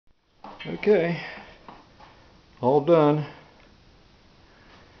Okay, all done.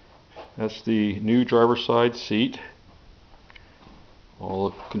 That's the new driver's side seat.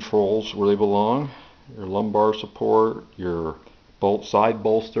 All the controls where they belong. Your lumbar support, your side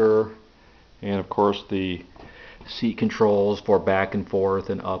bolster, and of course the seat controls for back and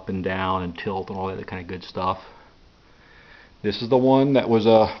forth and up and down and tilt and all that kind of good stuff. This is the one that was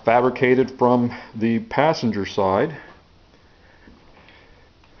fabricated from the passenger side.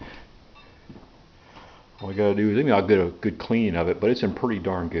 All we gotta do is, maybe I'll get a good cleaning of it, but it's in pretty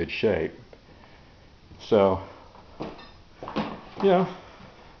darn good shape. So, yeah,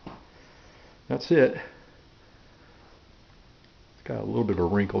 that's it. It's got a little bit of a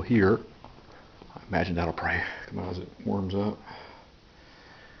wrinkle here. I imagine that'll probably come out as it warms up.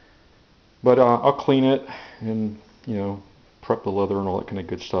 But I'll clean it and, you know, prep the leather and all that kind of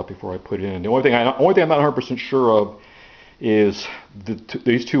good stuff before I put it in. The only thing I'm not 100% sure of is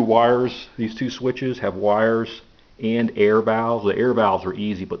these two wires, these two switches have wires and air valves. The air valves are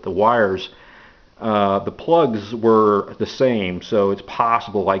easy, but the wires, the plugs were the same, so it's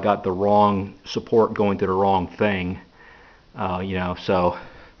possible I got the wrong support going to the wrong thing. You know, so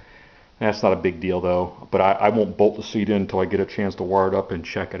that's not a big deal though. But I won't bolt the seat in until I get a chance to wire it up and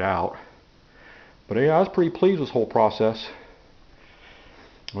check it out. But yeah, I was pretty pleased with this whole process.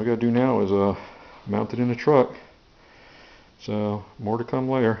 All I gotta do now is mount it in the truck. So more to come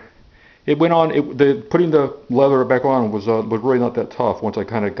later. It went on. Putting the leather back on was really not that tough. Once I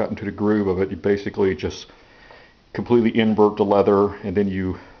kind of got into the groove of it, you basically just completely invert the leather, and then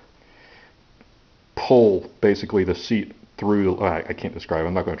you pull basically the seat through. I can't describe it.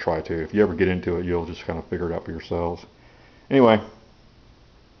 I'm not going to try to. If you ever get into it, you'll just kind of figure it out for yourselves. Anyway,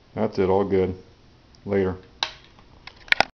 that's it. All good. Later.